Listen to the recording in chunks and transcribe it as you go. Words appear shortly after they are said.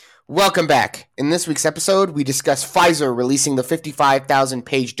Welcome back. In this week's episode, we discuss Pfizer releasing the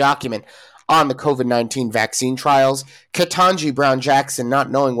 55,000-page document on the COVID-19 vaccine trials, Ketanji Brown Jackson not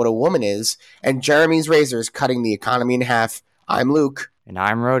knowing what a woman is, and Jeremy's razors cutting the economy in half. I'm Luke. And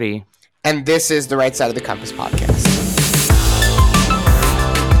I'm Rhodey. And this is the Right Side of the Compass podcast.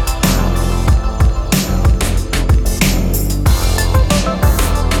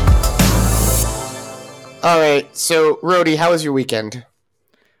 All right, so Rhodey, how was your weekend?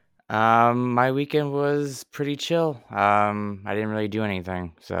 My weekend was pretty chill. I didn't really do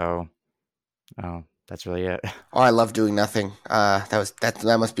anything, so that's really it. Oh, I love doing nothing.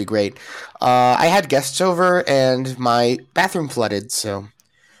 That must be great. I had guests over and my bathroom flooded, so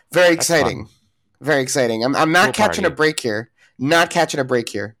very exciting. Very exciting. I'm not catching a break here. Not catching a break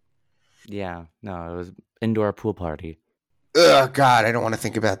here. Yeah, no, it was indoor pool party. Ugh, God, I don't want to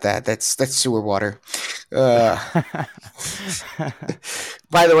think about that. That's sewer water.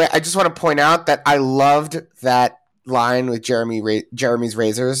 By the way, I just want to point out that I loved that line with Jeremy's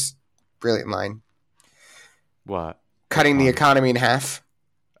razors. Brilliant line. What? Cutting the economy in half.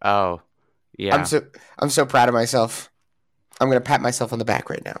 Oh, yeah. I'm so proud of myself. I'm gonna pat myself on the back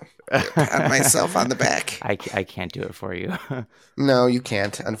right now. Pat myself on the back. I can't do it for you. No, you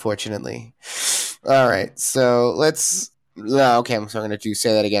can't, unfortunately. All right, so let's. Okay, so I'm going to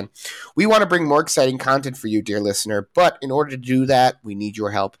say that again. We want to bring more exciting content for you, dear listener, but in order to do that, we need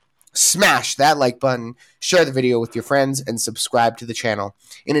your help. Smash that like button, share the video with your friends, and subscribe to the channel.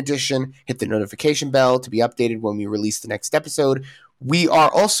 In addition, hit the notification bell to be updated when we release the next episode. We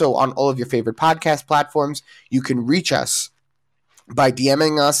are also on all of your favorite podcast platforms. You can reach us by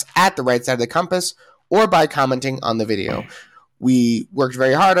DMing us at the Right Side of the Compass or by commenting on the video. We worked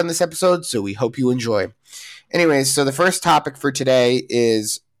very hard on this episode, so we hope you enjoy. Anyways, so the first topic for today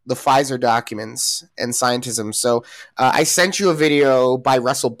is the Pfizer documents and scientism. So I sent you a video by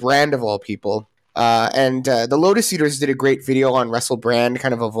Russell Brand, of all people. And the Lotus Eaters did a great video on Russell Brand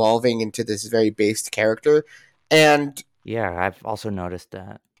kind of evolving into this very based character. And yeah, I've also noticed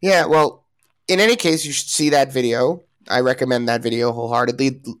that. Yeah, well, in any case, you should see that video. I recommend that video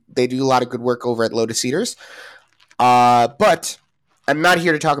wholeheartedly. They do a lot of good work over at Lotus Eaters. But I'm not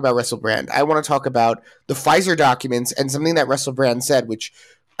here to talk about Russell Brand. I want to talk about the Pfizer documents and something that Russell Brand said, which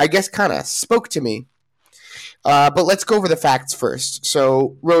I guess kind of spoke to me. But let's go over the facts first.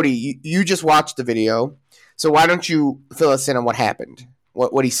 So, Rhodey, you just watched the video. So why don't you fill us in on what happened,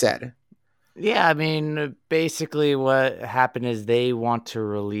 what he said? Yeah, I mean, basically what happened is they want to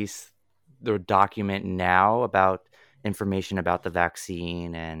release the document now about information about the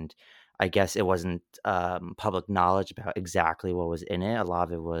vaccine, and I guess it wasn't public knowledge about exactly what was in it. A lot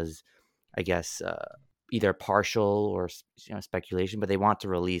of it was, I guess, either partial or speculation, but they want to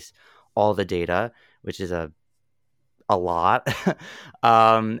release all the data, which is a lot.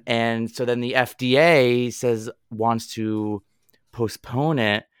 And so then the FDA wants to postpone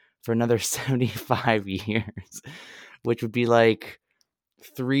it for another 75 years, which would be like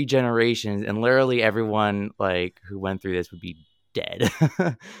 3 generations, and literally everyone who went through this would be dead.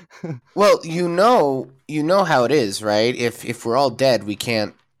 Well, you know how it is, right? If we're all dead, we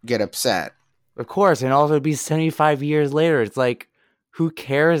can't get upset. Of course, and also it'd be 75 years later. It's like, who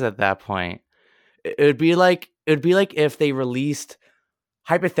cares at that point? It would be like if they released,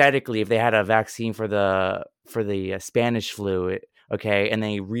 hypothetically, if they had a vaccine for the Spanish flu, okay, and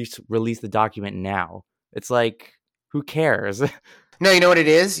they release the document now. It's like, who cares? No, you know what it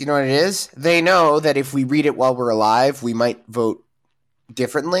is? They know that if we read it while we're alive, we might vote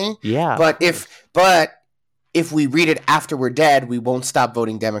differently. Yeah. But if we read it after we're dead, we won't stop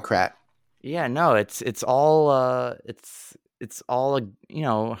voting Democrat. Yeah, no, it's all I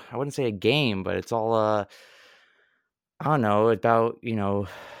wouldn't say a game, but it's all I don't know, about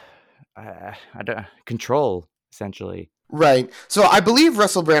control, essentially. Right. So I believe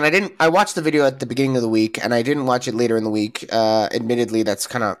Russell Brand, I watched the video at the beginning of the week, and I didn't watch it later in the week. Admittedly, that's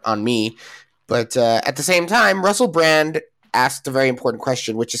kind of on me. But at the same time, Russell Brand asked a very important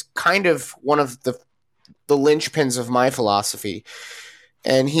question, which is kind of one of the linchpins of my philosophy.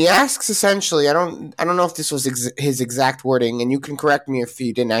 And he asks essentially, I don't know if this was his exact wording, and you can correct me if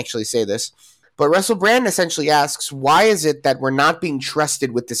you didn't actually say this, but Russell Brand essentially asks, why is it that we're not being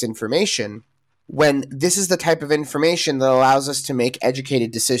trusted with this information when this is the type of information that allows us to make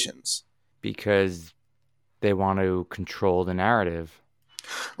educated decisions? Because they want to control the narrative.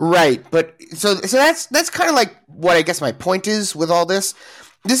 Right, but so that's kind of like what I guess my point is with all this.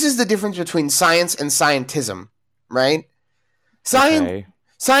 This is the difference between science and scientism, right?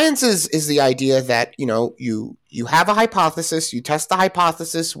 Science is the idea that, you have a hypothesis, you test the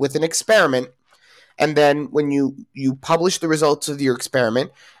hypothesis with an experiment, and then when you publish the results of your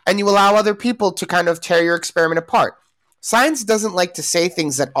experiment, and you allow other people to kind of tear your experiment apart. Science doesn't like to say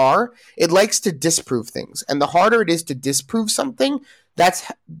things that are, it likes to disprove things. And the harder it is to disprove something,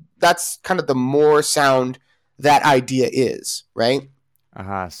 that's kind of the more sound that idea is, right?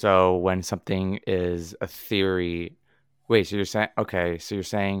 So when something is a theory, wait, so you're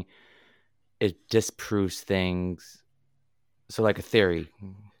saying it disproves things. So like a theory.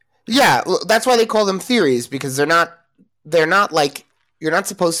 Yeah, that's why they call them theories, because they're not like, you're not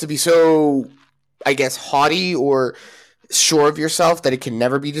supposed to be so, I guess, haughty or sure of yourself that it can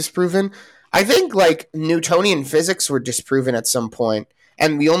never be disproven. I think like Newtonian physics were disproven at some point,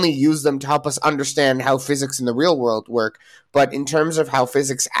 and we only use them to help us understand how physics in the real world work. But in terms of how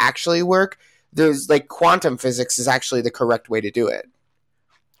physics actually work, there's like quantum physics is actually the correct way to do it.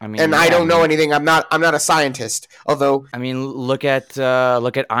 I mean, and I don't know anything. I'm not a scientist. Although, I mean, look at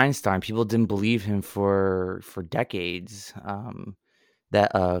Einstein. People didn't believe him for decades.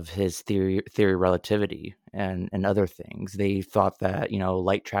 That of his theory of relativity and other things. They thought that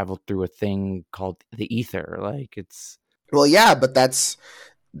light traveled through a thing called the ether. Like it's well, yeah, but that's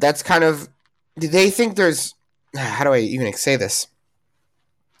kind of, they think there's, how do I even say this?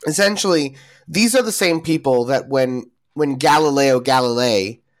 Essentially, these are the same people that when Galileo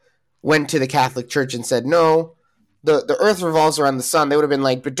Galilei went to the Catholic Church and said, no, the earth revolves around the sun, they would have been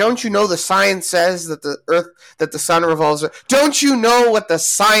like, but don't you know the science says that the sun revolves around? Don't you know what the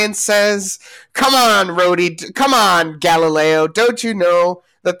science says? Come on, Rhodey. Come on, Galileo. Don't you know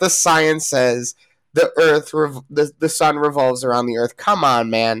that the science says the sun revolves around the earth? Come on,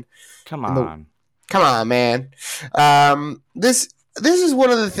 man. Come on, man. This is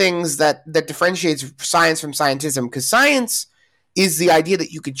one of the things that differentiates science from scientism, because science is the idea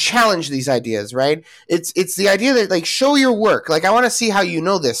that you could challenge these ideas, right? It's the idea that, like, show your work. Like, I want to see how you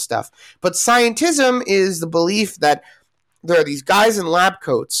know this stuff. But scientism is the belief that there are these guys in lab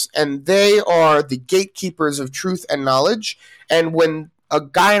coats, and they are the gatekeepers of truth and knowledge. And when a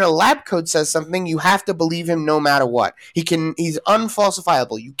guy in a lab coat says something, you have to believe him no matter what. He's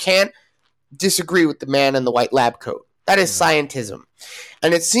unfalsifiable. You can't disagree with the man in the white lab coat. That is scientism.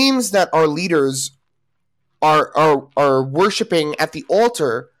 And it seems that our leaders are worshiping at the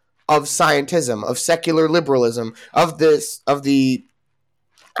altar of scientism, of secular liberalism, of the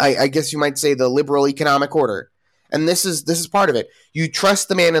I guess you might say the liberal economic order. And this is part of it. You trust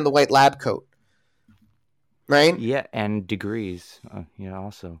the man in the white lab coat, right? Yeah, and degrees,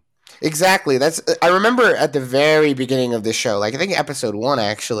 also. Exactly. I remember at the very beginning of the show, like I think episode 1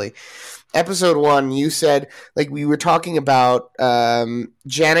 actually. Episode 1, you said, like, we were talking about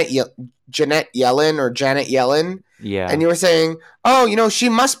Janet Yellen. Yeah. And you were saying, oh, she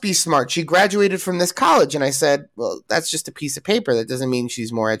must be smart. She graduated from this college. And I said, well, that's just a piece of paper. That doesn't mean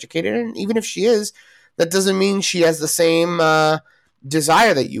she's more educated. And even if she is, that doesn't mean she has the same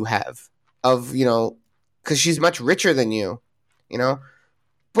desire that you have of, because she's much richer than you.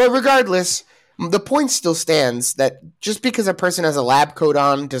 But regardless, the point still stands that just because a person has a lab coat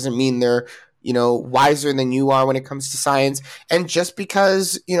on doesn't mean they're, wiser than you are when it comes to science. And just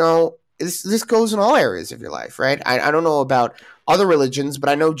because, this goes in all areas of your life, right? I don't know about other religions, but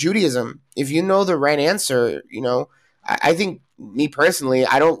I know Judaism. If you know the right answer, I think, me personally,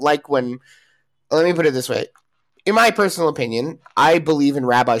 I don't like when, let me put it this way. In my personal opinion, I believe in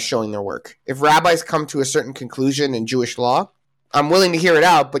rabbis showing their work. If rabbis come to a certain conclusion in Jewish law, I'm willing to hear it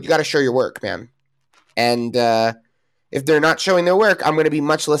out, but you got to show your work, man. And if they're not showing their work, I'm going to be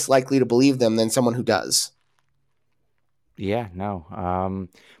much less likely to believe them than someone who does. Yeah, no.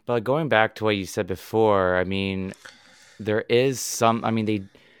 But going back to what you said before, I mean, there is some, they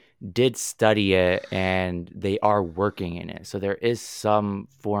did study it and they are working in it. So there is some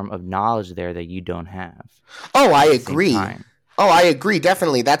form of knowledge there that you don't have. Oh, I agree. I agree,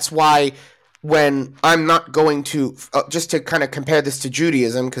 definitely. That's why when I'm not going to, just to kind of compare this to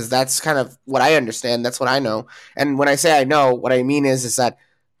Judaism, because that's kind of what I understand, that's what I know. And when I say I know, what I mean is that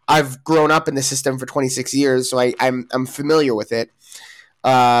I've grown up in the system for 26 years, so I'm familiar with it.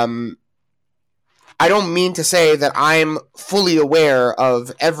 I don't mean to say that I'm fully aware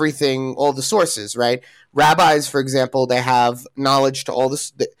of everything, all the sources, right? Rabbis, for example, they have knowledge to all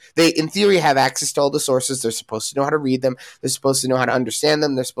this. They, in theory, have access to all the sources. They're supposed to know how to read them. They're supposed to know how to understand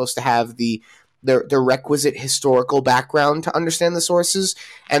them. They're supposed to have the requisite historical background to understand the sources.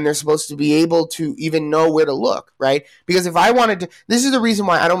 And they're supposed to be able to even know where to look, right? Because if I wanted to, this is the reason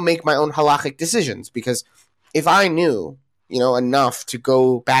why I don't make my own halachic decisions. Because if I knew, enough to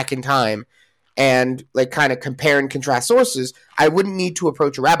go back in time and like kind of compare and contrast sources, I wouldn't need to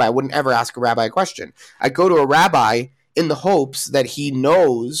approach a rabbi. I wouldn't ever ask a rabbi a question. I'd go to a rabbi in the hopes that he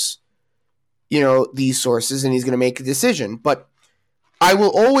knows, these sources, and he's going to make a decision. But I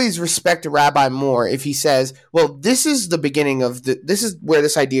will always respect a rabbi more if he says, well, this is the beginning of this is where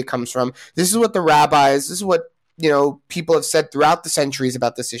this idea comes from. This is what the rabbis, this is what, people have said throughout the centuries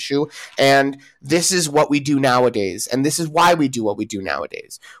about this issue. And this is what we do nowadays. And this is why we do what we do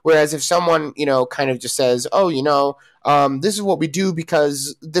nowadays. Whereas if someone, kind of just says, oh, this is what we do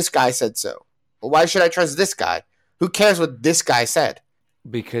because this guy said so. Well, why should I trust this guy? Who cares what this guy said?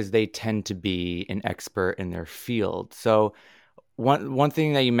 Because they tend to be an expert in their field. So one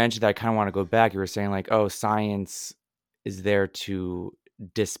thing that you mentioned that I kind of want to go back, you were saying like, oh, science is there to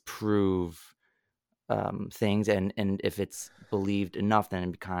disprove things, and if it's believed enough,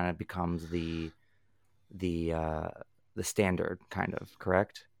 then it kind of becomes the standard, kind of,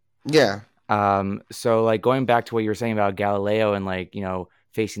 correct? Yeah. So like going back to what you were saying about Galileo and like,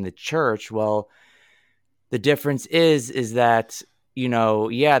 facing the church, well, the difference is that,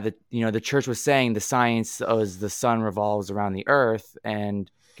 the church was saying the science is the sun revolves around the earth, and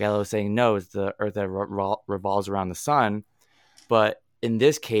Galileo was saying no, it's the earth that revolves around the sun. But in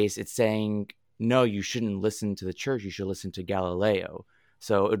this case, it's saying no, you shouldn't listen to the church, you should listen to Galileo.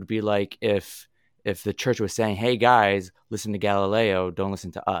 So it would be like if the church was saying, hey guys, listen to Galileo, don't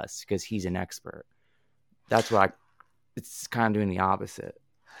listen to us because he's an expert. That's what it's kind of doing the opposite.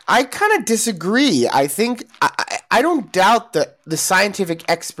 I kind of disagree. I think I don't doubt the scientific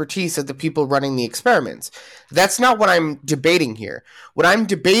expertise of the people running the experiments. That's not what I'm debating here. What I'm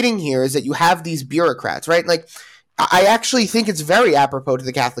debating here is that you have these bureaucrats, right? Like, I actually think it's very apropos to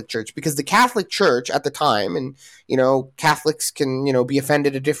the Catholic Church, because the Catholic Church at the time, and, Catholics can, be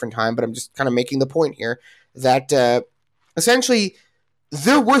offended at a different time, but I'm just kind of making the point here that essentially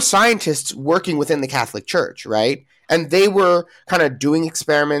there were scientists working within the Catholic Church, right? And they were kind of doing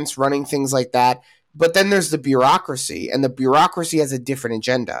experiments, running things like that. But then there's the bureaucracy, and the bureaucracy has a different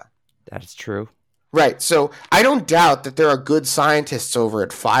agenda. That's true. Right. So I don't doubt that there are good scientists over at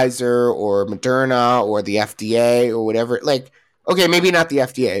Pfizer or Moderna or the FDA or whatever. Like, okay, maybe not the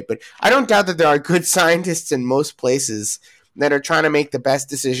FDA, but I don't doubt that there are good scientists in most places that are trying to make the best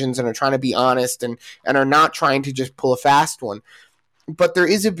decisions and are trying to be honest and are not trying to just pull a fast one. But there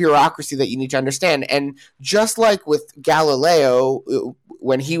is a bureaucracy that you need to understand. And just like with Galileo,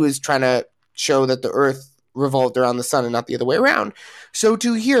 when he was trying to show that the earth revolved around the sun and not the other way around, so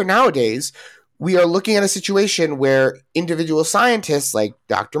too here nowadays, we are looking at a situation where individual scientists like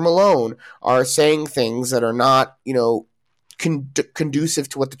Dr. Malone are saying things that are not, conducive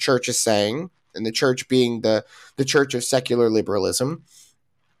to what the church is saying, and the church being the church of secular liberalism.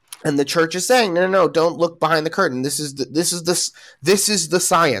 And the church is saying, no, don't look behind the curtain. This is the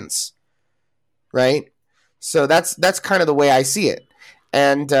science, right? So that's kind of the way I see it.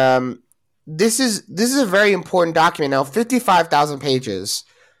 And this is a very important document. Now, 55,000 pages.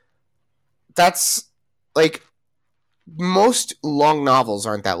 That's like most long novels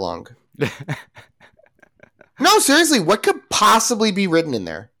aren't that long. No, seriously, what could possibly be written in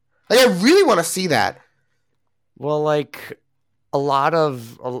there? Like, I really want to see that. Well, like a lot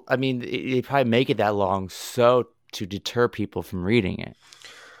of, I mean, they probably make it that long so to deter people from reading it.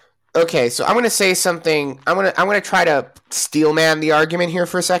 Okay, so I'm going to say something. I'm going to try to steelman the argument here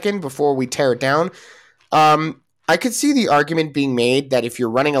for a second before we tear it down. I could see the argument being made that if you're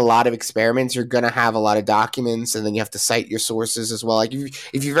running a lot of experiments, you're going to have a lot of documents, and then you have to cite your sources as well. Like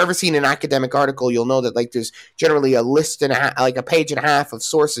if you've ever seen an academic article, you'll know that like there's generally a list and like a page and a half of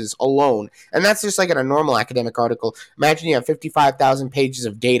sources alone, and that's just like in a normal academic article. Imagine you have 55,000 pages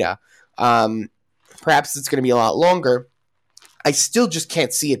of data. Perhaps it's going to be a lot longer. I still just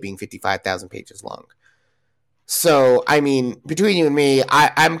can't see it being 55,000 pages long. So, I mean, between you and me,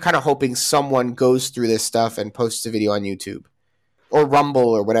 I'm kind of hoping someone goes through this stuff and posts a video on YouTube or Rumble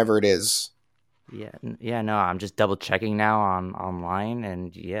or whatever it is. Yeah, no, I'm just double checking now online,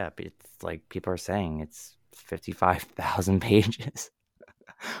 and yeah, it's like people are saying it's 55,000 pages.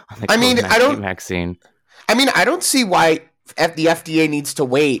 On the COVID-19 vaccine. I mean, I don't see why the FDA needs to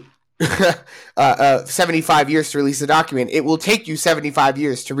wait 75 years to release a document. It will take you 75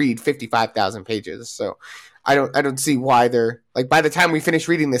 years to read 55,000 pages. So I don't see why they're like, by the time we finish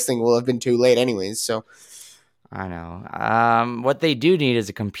reading this thing, will have been too late anyways. So I know. What they do need is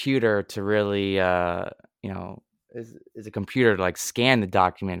a computer to really, is a computer to like scan the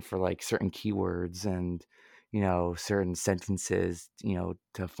document for like certain keywords and, certain sentences,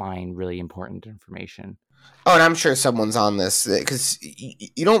 to find really important information. Oh, and I'm sure someone's on this because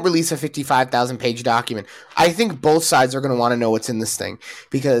you don't release a 55,000 page document. I think both sides are going to want to know what's in this thing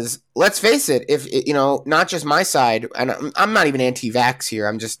because let's face it, if not just my side, and I'm not even anti-vax here.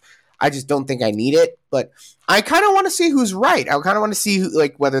 I just don't think I need it. But I kind of want to see who's right. I kind of want to see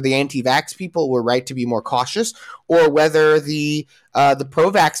whether the anti-vax people were right to be more cautious, or whether the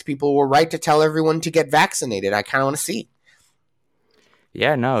pro-vax people were right to tell everyone to get vaccinated. I kind of want to see.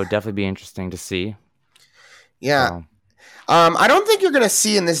 Yeah, no, it'd definitely be interesting to see. Yeah. So. I don't think you're going to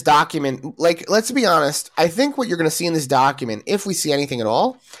see in this document, like, let's be honest, I think what you're going to see in this document, if we see anything at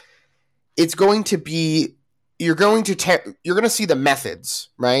all, it's going to be, you're going to see the methods,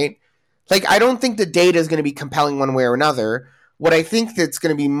 right? Like, I don't think the data is going to be compelling one way or another. What I think that's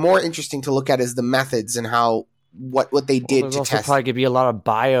going to be more interesting to look at is the methods and how, what they did There's to also test. probably going to be a lot of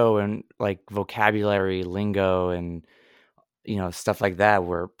bio and like vocabulary, lingo, and stuff like that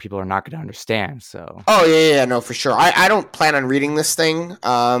where people are not going to understand. So. Oh yeah, no, for sure. I don't plan on reading this thing.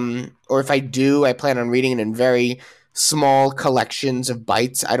 Or if I do, I plan on reading it in very small collections of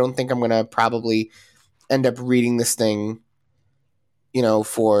bites. I don't think I'm gonna probably end up reading this thing,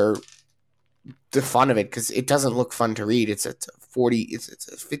 for the fun of it, because it doesn't look fun to read. It's a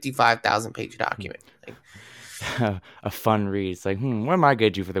 55,000 page document. A fun read. It's like, what am I gonna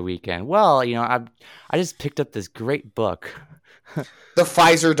do for the weekend? Well, I just picked up this great book. The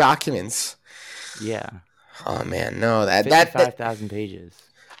Pfizer documents. Yeah. Oh man, no, that 55,000 pages.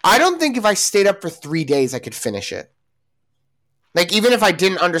 I don't think if I stayed up for 3 days I could finish it. Like, even if I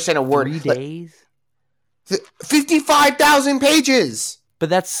didn't understand a word. 3 days? 55,000 pages. But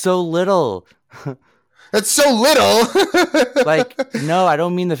that's so little. That's so little. Like, no, I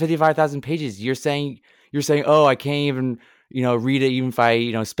don't mean the 55,000 pages. You're saying, oh, I can't even, read it even if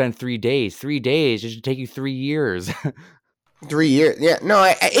I, spend 3 days. 3 days, it should take you 3 years. 3 years. Yeah, no,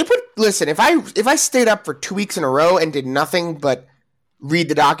 it would, listen, if I stayed up for 2 weeks in a row and did nothing but read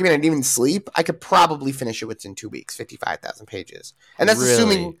the document and didn't even sleep, I could probably finish it within 2 weeks, 55,000 pages. And that's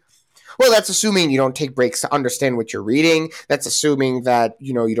really? That's assuming you don't take breaks to understand what you're reading. That's assuming that,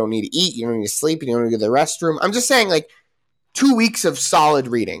 you don't need to eat, you don't need to sleep, you don't need to go to the restroom. I'm just saying, like, 2 weeks of solid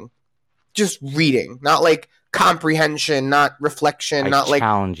reading. Just reading. Not like comprehension, not reflection, not like... I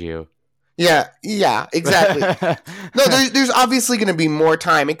challenge you. Yeah, exactly. No, there's obviously going to be more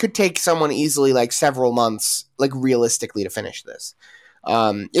time. It could take someone easily like several months, like realistically, to finish this.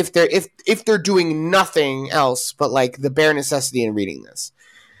 If they're doing nothing else but like the bare necessity in reading this.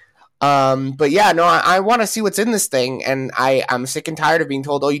 But yeah, no, I want to see what's in this thing, and I'm sick and tired of being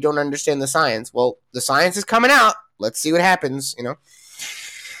told, oh, you don't understand the science. Well, the science is coming out. Let's see what happens,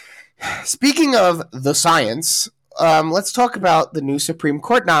 Speaking of the science, let's talk about the new Supreme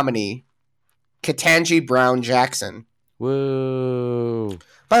Court nominee, Ketanji Brown Jackson. Whoa.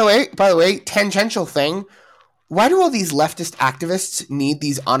 By the way, tangential thing. Why do all these leftist activists need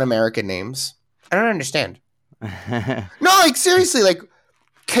these un-American names? I don't understand. No, like, seriously, like,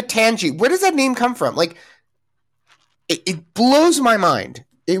 Ketanji, where does that name come from? Like, it blows my mind.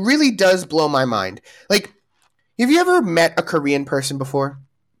 It really does blow my mind. Like, have you ever met a Korean person before?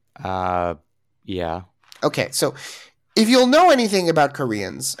 Yeah. Okay, so if you'll know anything about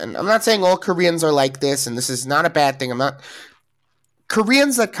Koreans, and I'm not saying all Koreans are like this, and this is not a bad thing.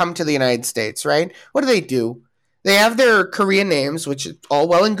 Koreans that come to the United States, right? What do? They have their Korean names, which is all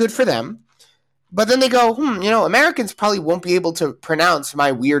well and good for them. But then they go, Americans probably won't be able to pronounce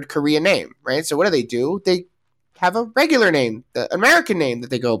my weird Korean name, right? So what do? They have a regular name, the American name that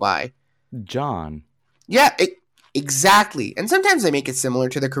they go by. John. Yeah, exactly. And sometimes they make it similar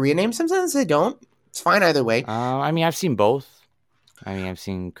to the Korean name. Sometimes they don't. It's fine either way. I've seen both. I've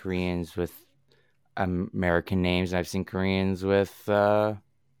seen Koreans with American names, and I've seen Koreans with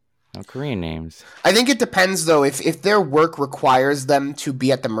Korean names. I think it depends, though. If their work requires them to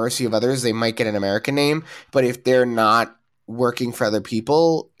be at the mercy of others, they might get an American name. But if they're not working for other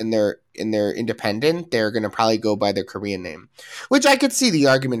people and they're independent, they're going to probably go by their Korean name, which I could see the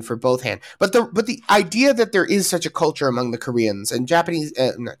argument for both hand. But the idea that there is such a culture among the Koreans and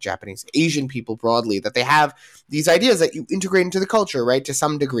Asian people broadly, that they have these ideas that you integrate into the culture, right, to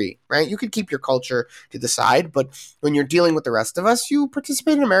some degree, right? You could keep your culture to the side, but when you're dealing with the rest of us, you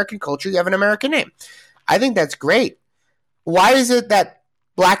participate in American culture, you have an American name. I think that's great. Why is it that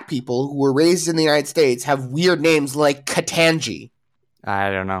Black people who were raised in the United States have weird names like Ketanji? I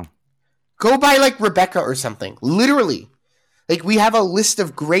don't know. Go by like Rebecca or something. Literally. Like, we have a list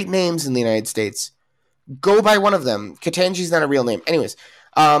of great names in the United States. Go by one of them. Ketanji's not a real name. Anyways,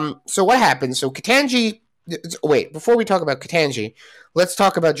 so what happened? So Ketanji... Wait, before we talk about Ketanji, let's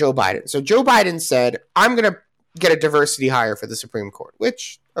talk about Joe Biden. So Joe Biden said, I'm going to get a diversity hire for the Supreme Court,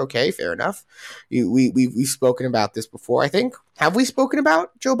 which, okay, fair enough. We've spoken about this before, I think. Have we spoken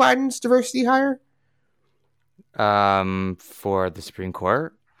about Joe Biden's diversity hire? For the Supreme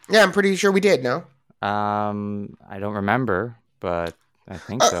Court? Yeah, I'm pretty sure we did, no? I don't remember, but I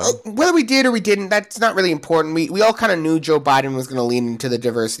think so. Whether we did or we didn't, that's not really important. We all kind of knew Joe Biden was going to lean into the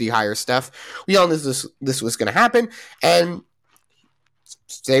diversity hire stuff. We all knew this was going to happen. And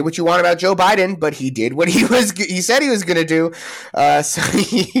say what you want about Joe Biden, but he did what he said he was going to do. So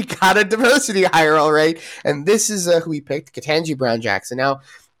he got a diversity hire, all right. And this is who he picked, Ketanji Brown Jackson. Now,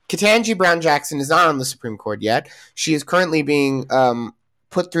 Ketanji Brown Jackson is not on the Supreme Court yet. She is currently being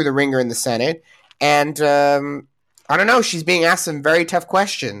put through the ringer in the Senate. And I don't know, she's being asked some very tough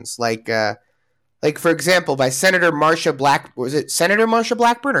questions. Like for example, by Senator Marsha Blackburn. Was it Senator Marsha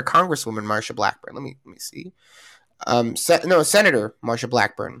Blackburn or Congresswoman Marsha Blackburn? Let me see. Senator Marsha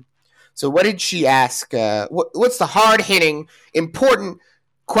Blackburn. So what did she ask? What's the hard-hitting, important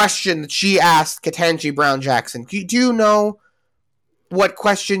question that she asked Ketanji Brown Jackson? Do you know what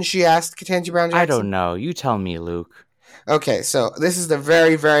question she asked Ketanji Brown Jackson? I don't know. You tell me, Luke. Okay, so this is the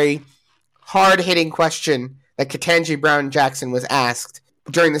very, very hard-hitting question that Ketanji Brown Jackson was asked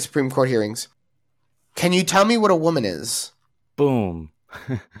during the Supreme Court hearings. Can you tell me what a woman is? Boom.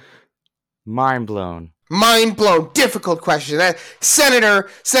 Mind blown. Mind blown. Difficult question.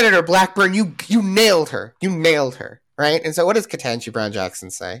 Senator Blackburn, you nailed her. You nailed her, right? And so what does Ketanji Brown Jackson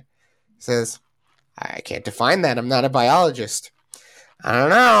say? He says, I can't define that. I'm not a biologist. I don't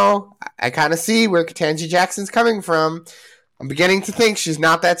know. I kind of see where Ketanji Jackson's coming from. I'm beginning to think she's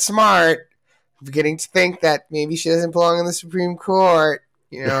not that smart. I'm beginning to think that maybe she doesn't belong in the Supreme Court.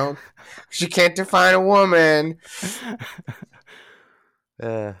 You know, she can't define a woman.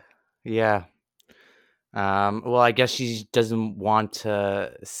 Yeah. Well, I guess she doesn't want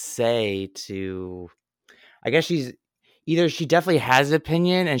to say to. I guess she definitely has an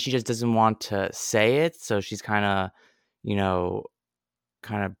opinion and she just doesn't want to say it. So she's kind of,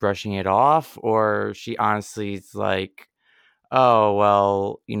 brushing it off, or she honestly is like, oh,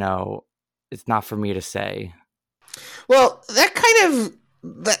 well, it's not for me to say. Well, that kind of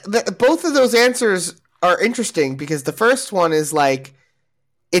both of those answers are interesting because the first one is like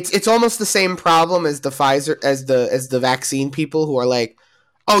it's almost the same problem as the Pfizer as the vaccine people who are like,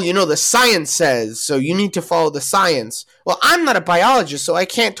 oh, the science says, so you need to follow the science. Well, I'm not a biologist, so I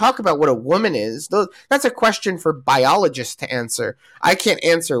can't talk about what a woman is. That's a question for biologists to answer. I can't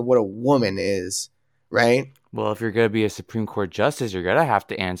answer what a woman is, right? Well, if you're going to be a Supreme Court justice, you're going to have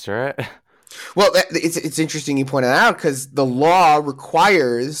to answer it. Well, it's interesting you pointed that out because the law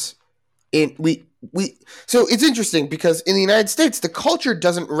requires so it's interesting because in the United States, the culture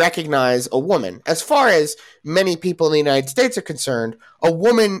doesn't recognize a woman. As far as many people in the United States are concerned, a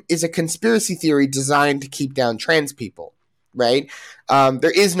woman is a conspiracy theory designed to keep down trans people, right?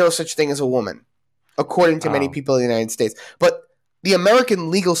 There is no such thing as a woman, according to many people in the United States. But the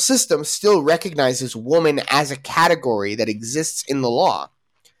American legal system still recognizes woman as a category that exists in the law.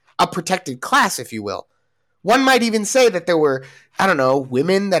 A protected class, if you will. One might even say that there were,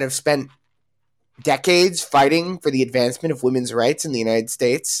 women that have spent decades fighting for the advancement of women's rights in the United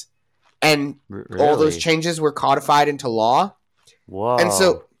States, and all those changes were codified into law. Whoa. And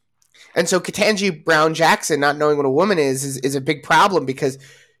so Ketanji Brown Jackson not knowing what a woman is a big problem because,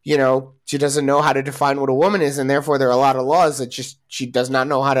 she doesn't know how to define what a woman is, and therefore there are a lot of laws that she does not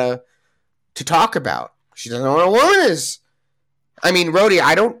know how to talk about. She doesn't know what a woman is. I mean,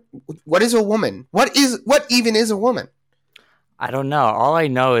 Rhodey, what is a woman? What even is a woman? I don't know. All I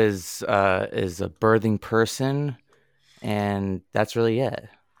know is a birthing person, and that's really it.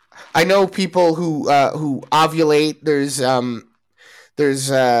 I know people who ovulate. There's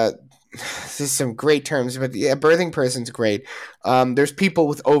some great terms, but yeah, birthing person's great. There's people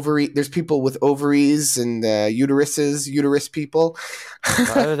with ovaries and uterus people.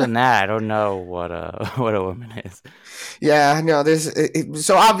 Other than that, I don't know what a woman is. Yeah, no,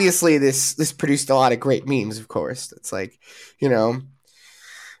 so obviously this produced a lot of great memes, of course. It's like, you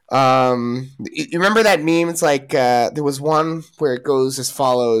remember that meme? It's like there was one where it goes as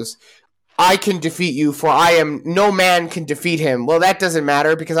follows: I can defeat you, for no man can defeat him. Well, that doesn't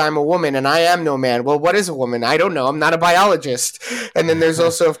matter because I'm a woman and I am no man. Well, what is a woman? I don't know. I'm not a biologist. And then there's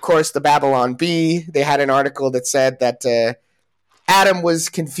also, of course, the Babylon Bee. They had an article that said that Adam was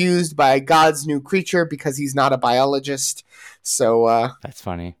confused by God's new creature because he's not a biologist. So that's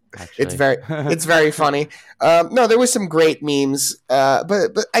funny. Actually. It's very funny. No, there was some great memes,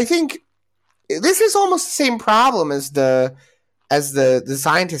 but I think this is almost the same problem as the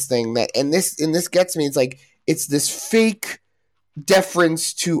scientist thing and this gets me. It's like it's this fake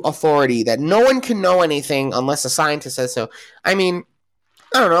deference to authority that no one can know anything unless a scientist says so. I mean,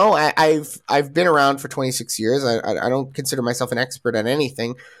 I don't know. I've been around for 26 years. I don't consider myself an expert at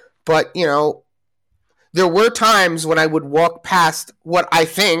anything, but there were times when I would walk past what I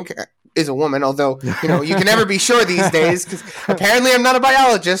think is a woman, although, you can never be sure these days because apparently I'm not a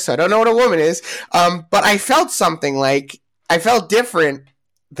biologist, so I don't know what a woman is. But I felt something like I felt different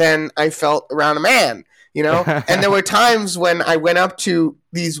than I felt around a man, and there were times when I went up to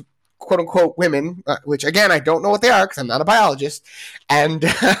these quote unquote women, which again, I don't know what they are because I'm not a biologist. And,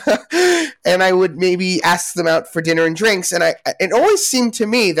 and I would maybe ask them out for dinner and drinks. And it always seemed to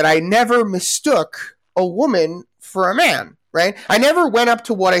me that I never mistook a woman for a man, right? I never went up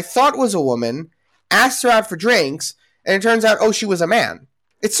to what I thought was a woman, asked her out for drinks, and it turns out, oh, she was a man.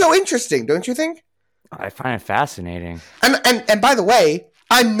 It's so interesting, don't you think? I find it fascinating. And by the way,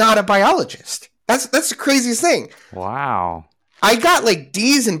 I'm not a biologist. That's the craziest thing. Wow. I got like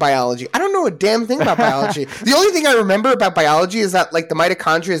D's in biology. I don't know a damn thing about biology. The only thing I remember about biology is that like the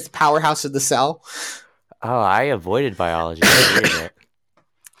mitochondria is the powerhouse of the cell. Oh, I avoided biology. I hated it.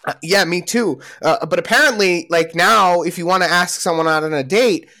 Yeah, me too. But apparently, like now, if you want to ask someone out on a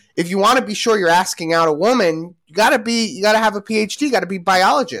date, if you want to be sure you're asking out a woman, you gotta have a PhD, you gotta be a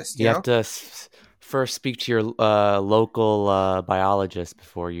biologist. You have to first speak to your local biologist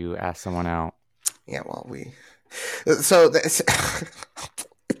before you ask someone out. Yeah, well, So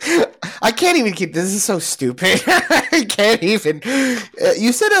I can't even keep this. Is so stupid. I can't even.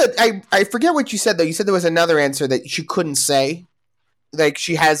 You said I forget what you said though. You said there was another answer that she couldn't say. Like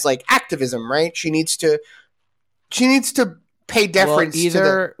she has like activism, right? She needs to pay deference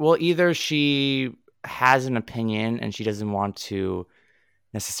either she has an opinion and she doesn't want to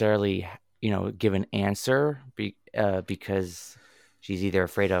necessarily, give an answer because she's either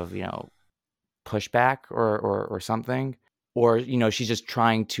afraid of, pushback or something, or she's just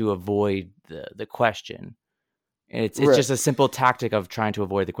trying to avoid the question. It's right. Just a simple tactic of trying to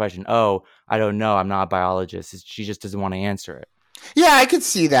avoid the question. Oh, I don't know, I'm not a biologist. She just doesn't want to answer it. Yeah, I could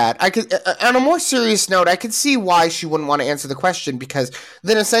see that. I could, on a more serious note, I could see why she wouldn't want to answer the question, because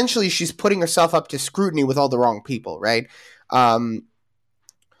then essentially she's putting herself up to scrutiny with all the wrong people, right?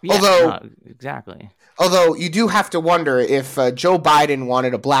 Exactly. Although you do have to wonder if Joe Biden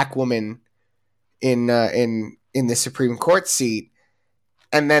wanted a black woman in the Supreme Court seat,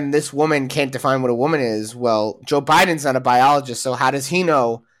 and then this woman can't define what a woman is. Well, Joe Biden's not a biologist, so how does he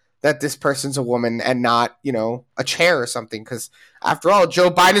know that this person's a woman and not, a chair or something? Because after all, Joe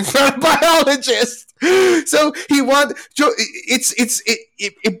Biden's not a biologist. So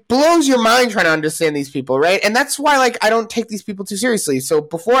it blows your mind trying to understand these people, right? And that's why, I don't take these people too seriously. So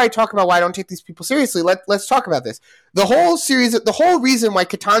before I talk about why I don't take these people seriously, let's talk about this. The whole reason why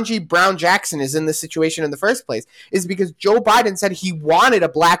Ketanji Brown Jackson is in this situation in the first place is because Joe Biden said he wanted a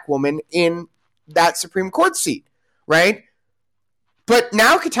black woman in that Supreme Court seat, right? But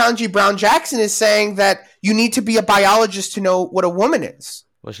now Ketanji Brown Jackson is saying that you need to be a biologist to know what a woman is.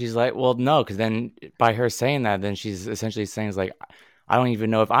 Well, she's like, well, no, because then by her saying that, then she's essentially saying, I don't even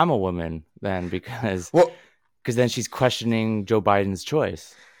know if I'm a woman then, because then she's questioning Joe Biden's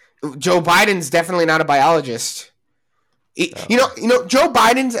choice. Joe Biden's definitely not a biologist. Joe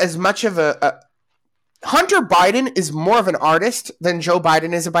Biden's as much of Hunter Biden is more of an artist than Joe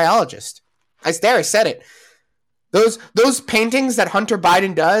Biden is a biologist. I said it. Those paintings that Hunter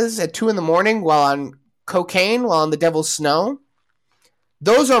Biden does at 2 a.m. while on cocaine, while on the devil's snow,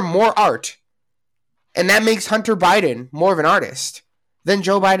 those are more art. And that makes Hunter Biden more of an artist than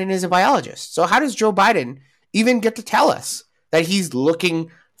Joe Biden is a biologist. So how does Joe Biden even get to tell us that he's looking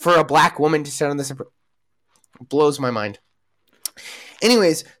for a black woman to sit on this? It blows my mind.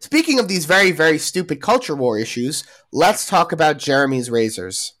 Anyways, speaking of these very, very stupid culture war issues, let's talk about Jeremy's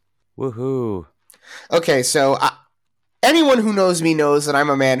razors. Woohoo. Okay, so anyone who knows me knows that I'm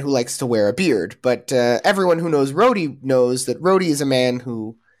a man who likes to wear a beard, but everyone who knows Rhodey knows that Rhodey is a man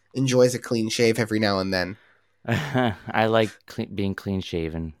who enjoys a clean shave every now and then. I like being clean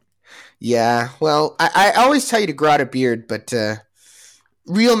shaven. Yeah, well, I always tell you to grow out a beard, but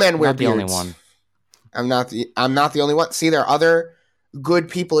real men wear beards. I'm not the only one. I'm not the only one. See, there are other good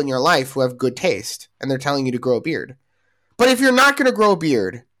people in your life who have good taste, and they're telling you to grow a beard. But if you're not going to grow a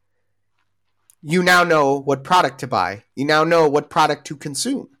beard, you now know what product to buy. You now know what product to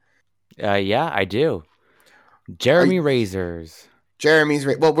consume. Yeah, I do. Jeremy razors.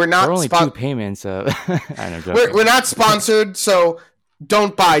 Well, we're not. There are only 2 payments. We're not sponsored, so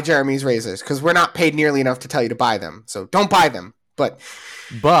don't buy Jeremy's razors because we're not paid nearly enough to tell you to buy them. So don't buy them. But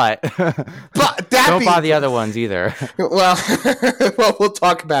don't buy the other ones either. Well, we'll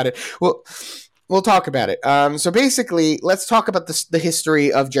talk about it. We'll talk about it. So basically, let's talk about the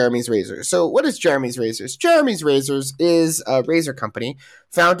history of Jeremy's Razors. So what is Jeremy's Razors? Jeremy's Razors is a razor company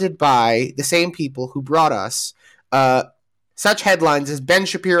founded by the same people who brought us such headlines as Ben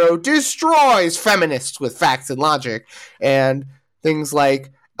Shapiro destroys feminists with facts and logic, and things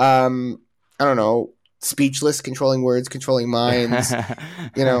like I don't know, speechless, controlling words, controlling minds,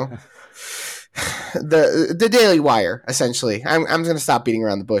 you know. The Daily Wire, essentially. I'm going to stop beating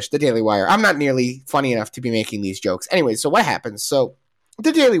around the bush. The Daily Wire. I'm not nearly funny enough to be making these jokes. Anyway, so what happens? So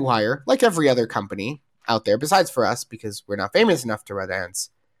the Daily Wire, like every other company out there, besides for us, because we're not famous enough to run ads,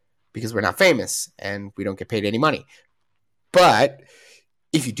 because we're not famous and we don't get paid any money. But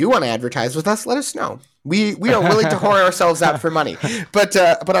if you do want to advertise with us, let us know. We are willing to whore ourselves out for money. But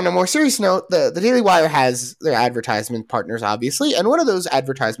on a more serious note, the Daily Wire has their advertisement partners, obviously, and one of those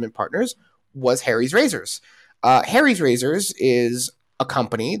advertisement partners was Harry's Razors. Harry's Razors is a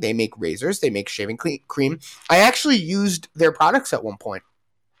company. They make razors. They make shaving cream. I actually used their products at one point.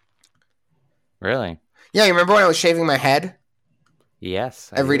 Really? Yeah, you remember when I was shaving my head? Yes.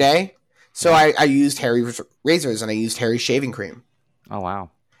 Every day? So yeah. I used Harry's Razors and I used Harry's shaving cream. Oh, wow.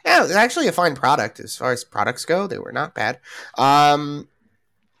 Yeah, it was actually a fine product as far as products go. They were not bad.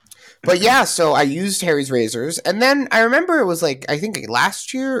 But yeah, so I used Harry's Razors. And then I remember it was like, I think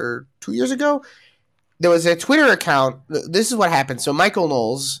last year or 2 years ago, there was a Twitter account. This is what happened. So Michael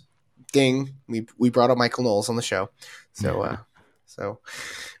Knowles, ding, we brought up Michael Knowles on the show. So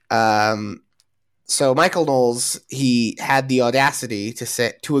Michael Knowles, he had the audacity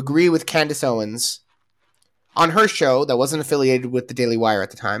to agree with Candace Owens on her show that wasn't affiliated with the Daily Wire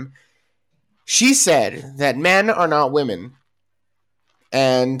at the time. She said that men are not women.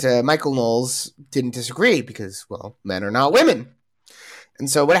 And Michael Knowles didn't disagree because, well, men are not women. And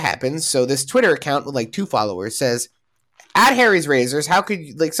so what happens? So this Twitter account with like 2 followers says, at Harry's Razors, how could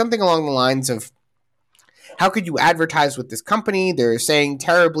you, like something along the lines of, how could you advertise with this company? They're saying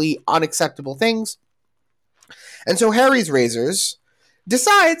terribly unacceptable things. And so Harry's Razors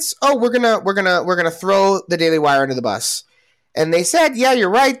decides, oh, we're gonna throw the Daily Wire under the bus. And they said, yeah, you're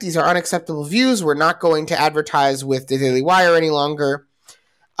right. These are unacceptable views. We're not going to advertise with the Daily Wire any longer.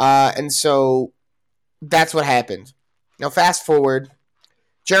 And so that's what happened. Now, fast forward,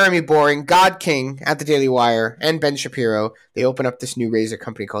 Jeremy Boring, God King at the Daily Wire, and Ben Shapiro, they open up this new razor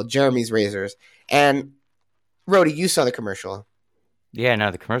company called Jeremy's Razors. And, Rhodey, you saw the commercial. Yeah,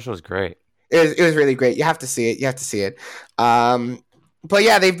 no, the commercial was great. It was really great. You have to see it. But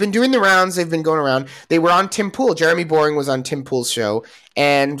yeah, they've been doing the rounds. They've been going around. They were on Tim Pool. Jeremy Boring was on Tim Pool's show.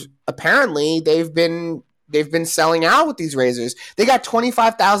 And apparently they've been selling out with these razors. They got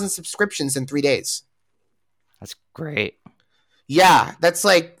 25,000 subscriptions in 3 days. That's great. Yeah, that's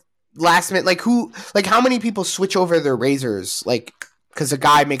like last minute. Like how many people switch over their razors? Like, because a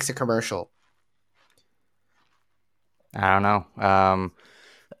guy makes a commercial. I don't know.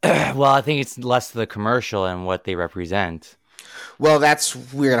 Well, I think it's less the commercial and what they represent. Well,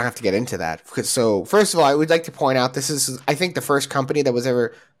 we're going to have to get into that. So, first of all, I would like to point out this is, I think, the first company that was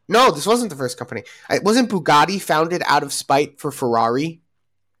ever... No, this wasn't the first company. Wasn't Bugatti founded out of spite for Ferrari?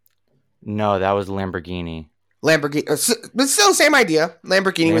 No, that was Lamborghini. But still, same idea.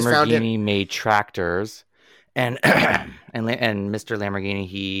 Lamborghini was founded... Lamborghini made tractors, and Mr. Lamborghini,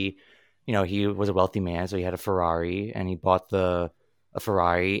 he was a wealthy man, so he had a Ferrari, and he bought a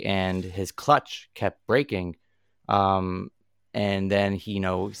Ferrari, and his clutch kept breaking. And then he,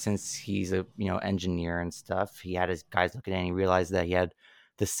 since he's a engineer and stuff, he had his guys looking at it and he realized that he had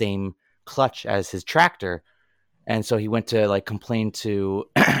the same clutch as his tractor. And so he went to complain to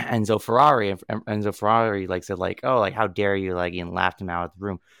Enzo Ferrari, and Enzo Ferrari said oh, how dare you, and laughed him out of the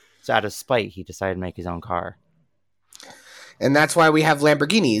room. So out of spite, he decided to make his own car. And that's why we have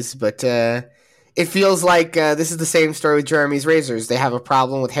Lamborghinis, but it feels like this is the same story with Jeremy's Razors. They have a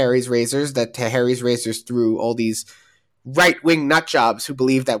problem with Harry's Razors, that Harry's Razors threw all these right-wing nut jobs who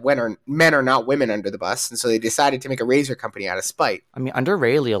believe that men are not women under the bus, and so they decided to make a razor company out of spite. I mean,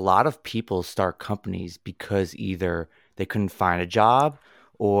 underratedly, a lot of people start companies because either they couldn't find a job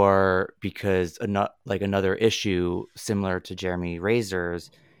or because another issue similar to Jeremy Razors,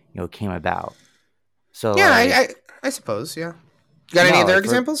 came about. So yeah, I suppose, yeah. You got any other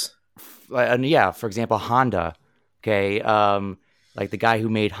examples? Yeah, for example, Honda. Okay, the guy who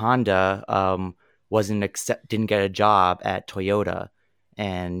made Honda didn't get a job at Toyota,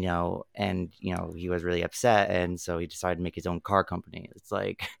 and he was really upset, and so he decided to make his own car company. It's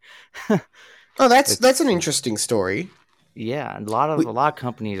like, oh, that's an interesting story. Yeah, a lot of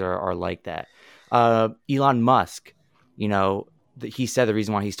companies are like that. Elon Musk, he said the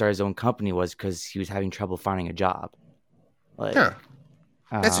reason why he started his own company was because he was having trouble finding a job.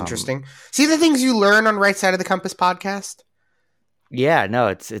 That's interesting. See the things you learn on Right Side of the Compass podcast? Yeah, no,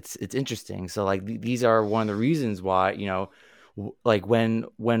 it's interesting. So these are one of the reasons why, when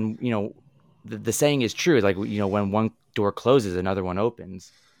the saying is true, when one door closes, another one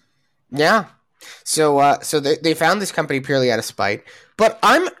opens. Yeah. So they found this company purely out of spite. But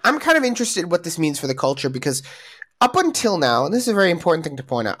I'm kind of interested in what this means for the culture, because up until now, and this is a very important thing to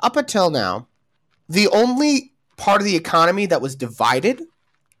point out, up until now, the only part of the economy that was divided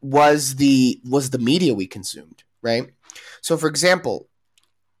was the media we consumed, right? So, for example,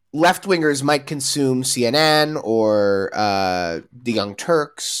 left wingers might consume CNN or the Young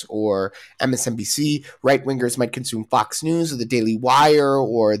Turks or MSNBC. Right wingers might consume Fox News or the Daily Wire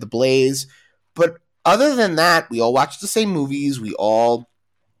or the Blaze. But other than that, we all watched the same movies. We all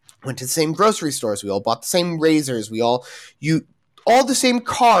went to the same grocery stores. We all bought the same razors. All the same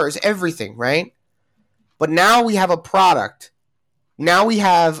cars, everything, right? But now we have a product. Now we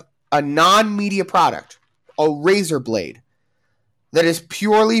have a non-media product, a razor blade, that is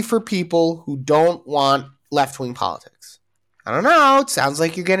purely for people who don't want left-wing politics. I don't know. It sounds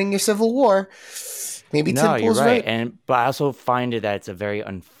like you're getting your Civil War. Maybe No, you're Tim Pool's right. But I also find it that it's a very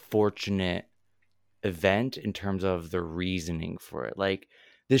unfortunate event in terms of the reasoning for it. Like,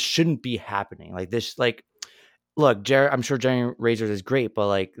 this shouldn't be happening. Like this, like, look, I'm sure Jeremy Razors is great, but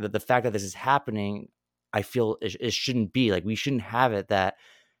like the fact that this is happening, I feel it shouldn't be. Like, we shouldn't have it that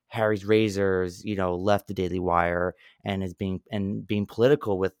Harry's Razors, left the Daily Wire and is being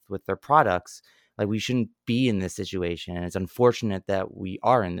political with their products. Like, we shouldn't be in this situation, and it's unfortunate that we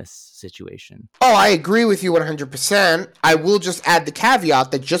are in this situation. Oh, I agree with you 100%. I will just add the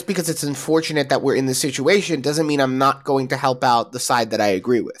caveat that just because it's unfortunate that we're in this situation doesn't mean I'm not going to help out the side that I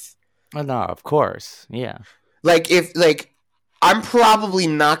agree with. Oh, no, of course. Yeah. I'm probably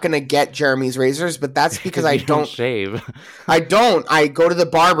not going to get Jeremy's razors, but that's because I don't shave. I don't. I go to the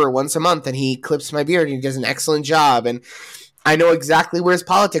barber once a month and he clips my beard and he does an excellent job. And I know exactly where his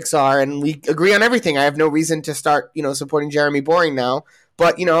politics are and we agree on everything. I have no reason to start, supporting Jeremy Boring now.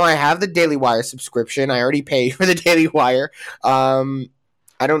 But, I have the Daily Wire subscription. I already pay for the Daily Wire. But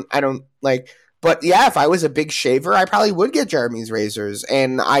yeah, if I was a big shaver, I probably would get Jeremy's razors.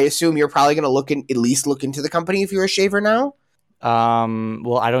 And I assume you're probably going to at least look into the company if you're a shaver now.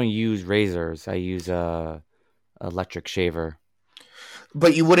 Well, I don't use razors. I use a electric shaver.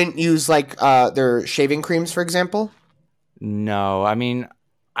 But you wouldn't use their shaving creams, for example? No, I mean,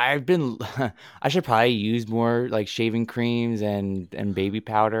 I should probably use more like shaving creams and baby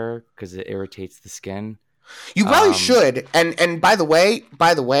powder because it irritates the skin. You probably should. And by the way,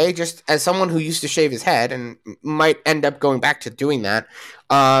 just as someone who used to shave his head and might end up going back to doing that,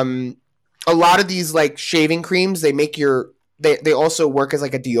 a lot of these like shaving creams, they also work as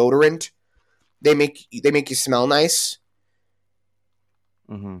like a deodorant. They make you smell nice.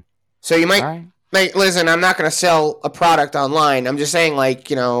 Mm-hmm. So you might listen. I'm not going to sell a product online. I'm just saying,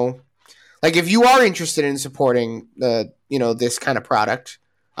 if you are interested in supporting this kind of product,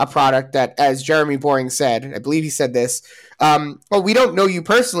 a product that, as Jeremy Boring said, I believe he said this. Well, we don't know you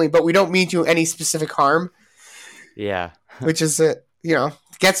personally, but we don't mean you any specific harm. Yeah, which is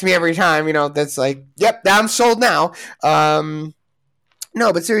gets me every time. That's like, yep, I'm sold now.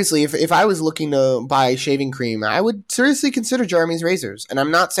 No, but seriously, if I was looking to buy shaving cream, I would seriously consider Jeremy's razors. And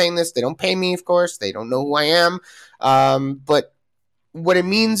I'm not saying this; they don't pay me, of course. They don't know who I am. But what it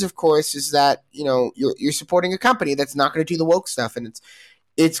means, of course, is that you're supporting a company that's not going to do the woke stuff, and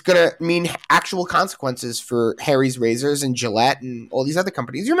it's going to mean actual consequences for Harry's Razors and Gillette and all these other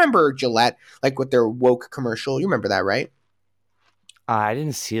companies. You remember Gillette, like with their woke commercial? You remember that, right? I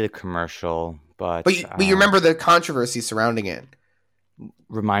didn't see the commercial, but you remember the controversy surrounding it.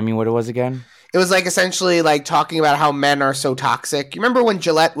 Remind me what it was again. It was like essentially like talking about how men are so toxic. You remember when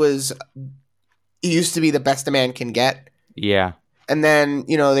Gillette used to be the best a man can get? Yeah. And then,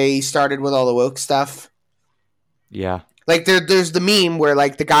 they started with all the woke stuff. Yeah. Like there's the meme where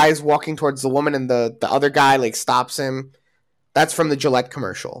like the guy's walking towards the woman and the other guy like stops him. That's from the Gillette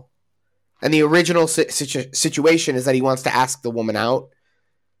commercial. And the original situation is that he wants to ask the woman out.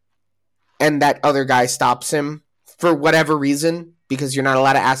 And that other guy stops him for whatever reason, because you're not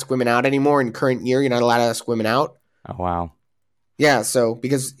allowed to ask women out anymore in current year. You're not allowed to ask women out. Oh, wow. Yeah, so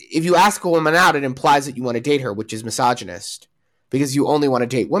because if you ask a woman out, it implies that you want to date her, which is misogynist. Because you only want to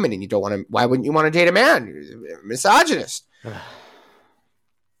date women and you don't want to. Why wouldn't you want to date a man? You're misogynist. I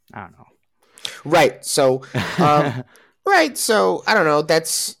don't know. Right. So, right. So I don't know.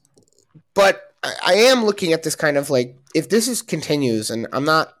 But I am looking at this kind of like, if this continues, and I'm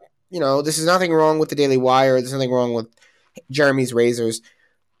not, this is nothing wrong with the Daily Wire. There's nothing wrong with Jeremy's razors.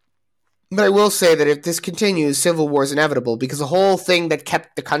 But I will say that if this continues, civil war is inevitable, because the whole thing that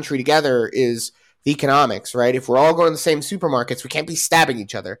kept the country together is the economics, right? If we're all going to the same supermarkets, we can't be stabbing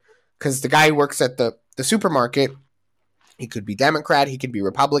each other, because the guy who works at the supermarket, he could be Democrat, he could be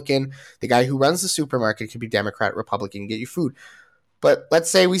Republican. The guy who runs the supermarket could be Democrat, Republican, get you food. But let's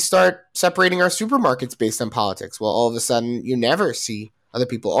say we start separating our supermarkets based on politics. Well, all of a sudden, you never see other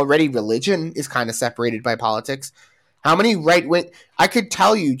people. Already, religion is kind of separated by politics. How many right wing? I could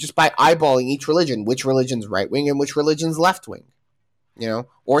tell you just by eyeballing each religion, which religion's right wing and which religion's left wing. You know,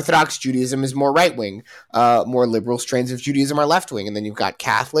 Orthodox Judaism is more right wing. More liberal strains of Judaism are left wing, and then you've got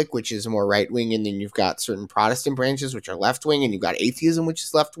Catholic, which is more right wing, and then you've got certain Protestant branches which are left wing, and you've got atheism, which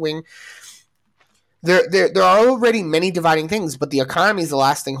is left wing. There are already many dividing things, but the economy is the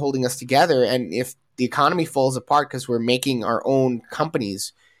last thing holding us together. And if the economy falls apart because we're making our own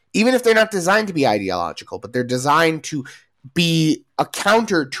companies, even if they're not designed to be ideological, but they're designed to be a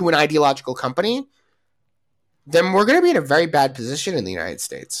counter to an ideological company, then we're going to be in a very bad position in the United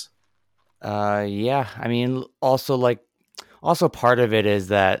States. Yeah. I mean, also part of it is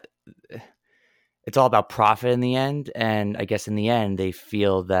that it's all about profit in the end. And I guess in the end, they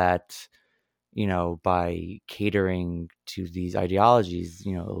feel that, you know, by catering to these ideologies,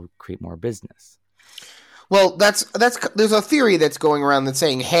 you know, it'll create more business. Well, there's a theory that's going around that's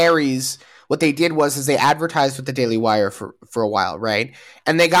saying Harry's, what they did was they advertised with the Daily Wire for a while, right?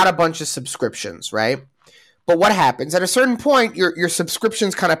 And they got a bunch of subscriptions, right? But what happens at a certain point, your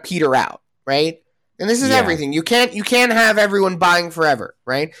subscriptions kind of peter out, right? And this is everything. You can't have everyone buying forever,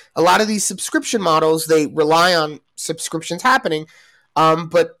 right? A lot of these subscription models, they rely on subscriptions happening,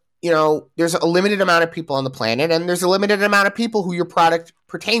 but you know, there's a limited amount of people on the planet, and there's a limited amount of people who your product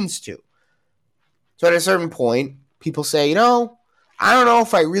pertains to. So at a certain point, people say, you know, I don't know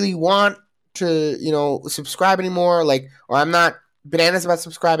if I really want to, you know, subscribe anymore, like, or I'm not bananas about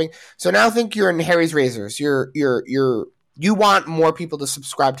subscribing. So now think you're in Harry's Razors. You want more people to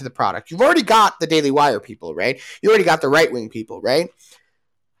subscribe to the product. You've already got the Daily Wire people, right? You already got the right-wing people, right?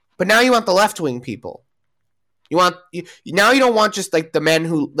 But now you want the left-wing people. Now you don't want just like the men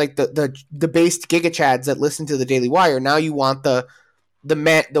who like the based gigachads that listen to the Daily Wire. Now you want the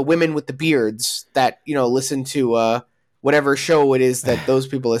women with the beards that, you know, listen to whatever show it is that those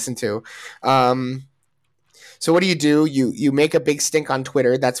people listen to. So what do? You make a big stink on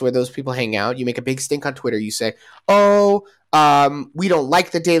Twitter. That's where those people hang out. You make a big stink on Twitter. You say, oh, we don't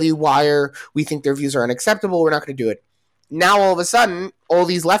like the Daily Wire. We think their views are unacceptable. We're not going to do it. Now all of a sudden, all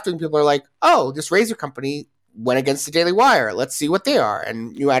these left-wing people are like, oh, this razor company went against the Daily Wire. Let's see what they are,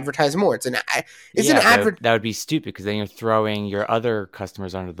 and you advertise more. That would be stupid because then you're throwing your other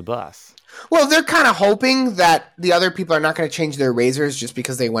customers under the bus. Well, they're kind of hoping that the other people are not going to change their razors just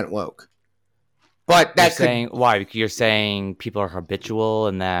because they went woke. But why? Because you're saying people are habitual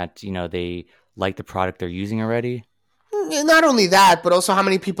and that, you know, they like the product they're using already. Not only that, but also how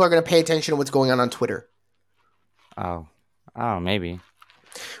many people are going to pay attention to what's going on Twitter. Oh, maybe.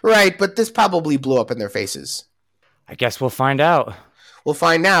 Right, but this probably blew up in their faces. I guess we'll find out.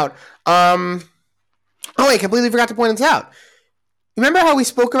 Oh, I completely forgot to point this out. Remember how we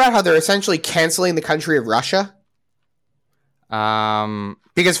spoke about how they're essentially canceling the country of Russia?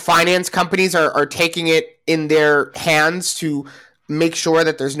 Because finance companies are taking it in their hands to make sure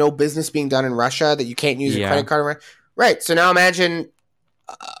that there's no business being done in Russia, that you can't use a credit card. Right, so now imagine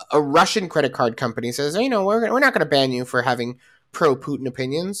a Russian credit card company says, you know, we're not going to ban you for having pro-Putin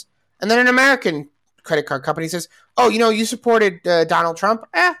opinions. And then an American credit card company says, oh, you know, you supported Donald Trump.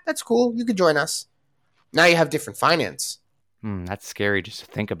 That's cool. You could join us. Now you have different finance. That's scary just to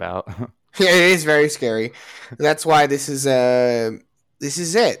think about. Yeah, it is very scary. That's why this is it. This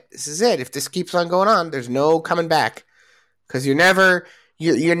is it. If this keeps on going on, there's no coming back. Because you're never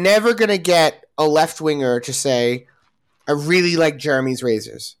going to get a left-winger to say, I really like Jeremy's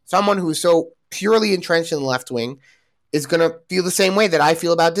razors. Someone who's so purely entrenched in the left wing is going to feel the same way that I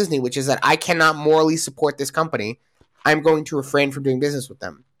feel about Disney, which is that I cannot morally support this company. I'm going to refrain from doing business with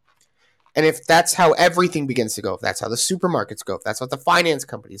them. And if that's how everything begins to go, if that's how the supermarkets go, if that's how the finance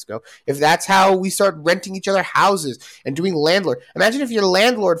companies go, if that's how we start renting each other houses and doing landlord. Imagine if your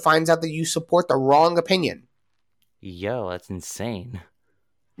landlord finds out that you support the wrong opinion. Yo, that's insane.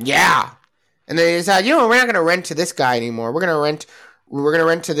 Yeah. And they decide, you know, we're not going to rent to this guy anymore. We're going to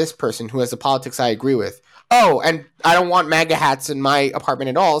rent to this person who has the politics I agree with. Oh, and I don't want MAGA hats in my apartment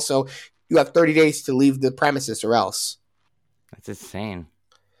at all, so you have 30 days to leave the premises or else. That's insane.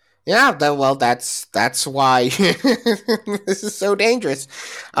 Yeah, well, that's why this is so dangerous.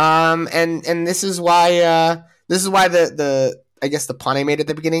 And this is why the I guess the pun I made at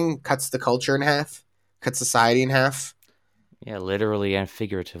the beginning cuts the culture in half, cuts society in half. Yeah, literally and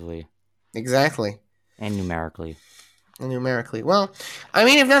figuratively. Exactly. And numerically. Well, I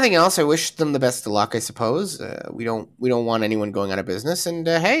mean, if nothing else, I wish them the best of luck, I suppose. We don't want anyone going out of business. And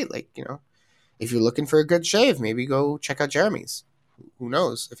hey, like, you know, if you're looking for a good shave, maybe go check out Jeremy's. who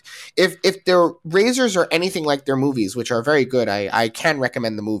knows? If their razors are anything like their movies, which are very good, I can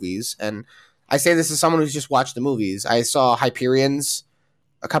recommend the movies. And I say this as someone who's just watched the movies. I saw Hyperions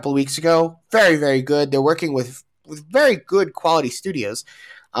a couple of weeks ago. Very, very good. They're working with very good quality studios.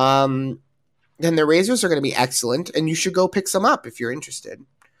 Then their razors are going to be excellent, and you should go pick some up if you're interested.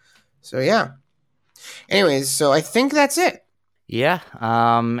 So yeah. Anyways, so I think that's it. Yeah,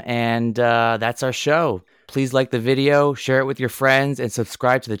 and that's our show. Please like the video, share it with your friends, and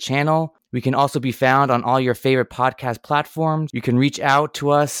subscribe to the channel. We can also be found on all your favorite podcast platforms. You can reach out to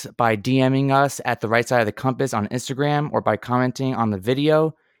us by DMing us at The Right Side of the Compass on Instagram or by commenting on the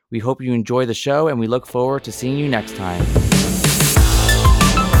video. We hope you enjoy the show, and we look forward to seeing you next time.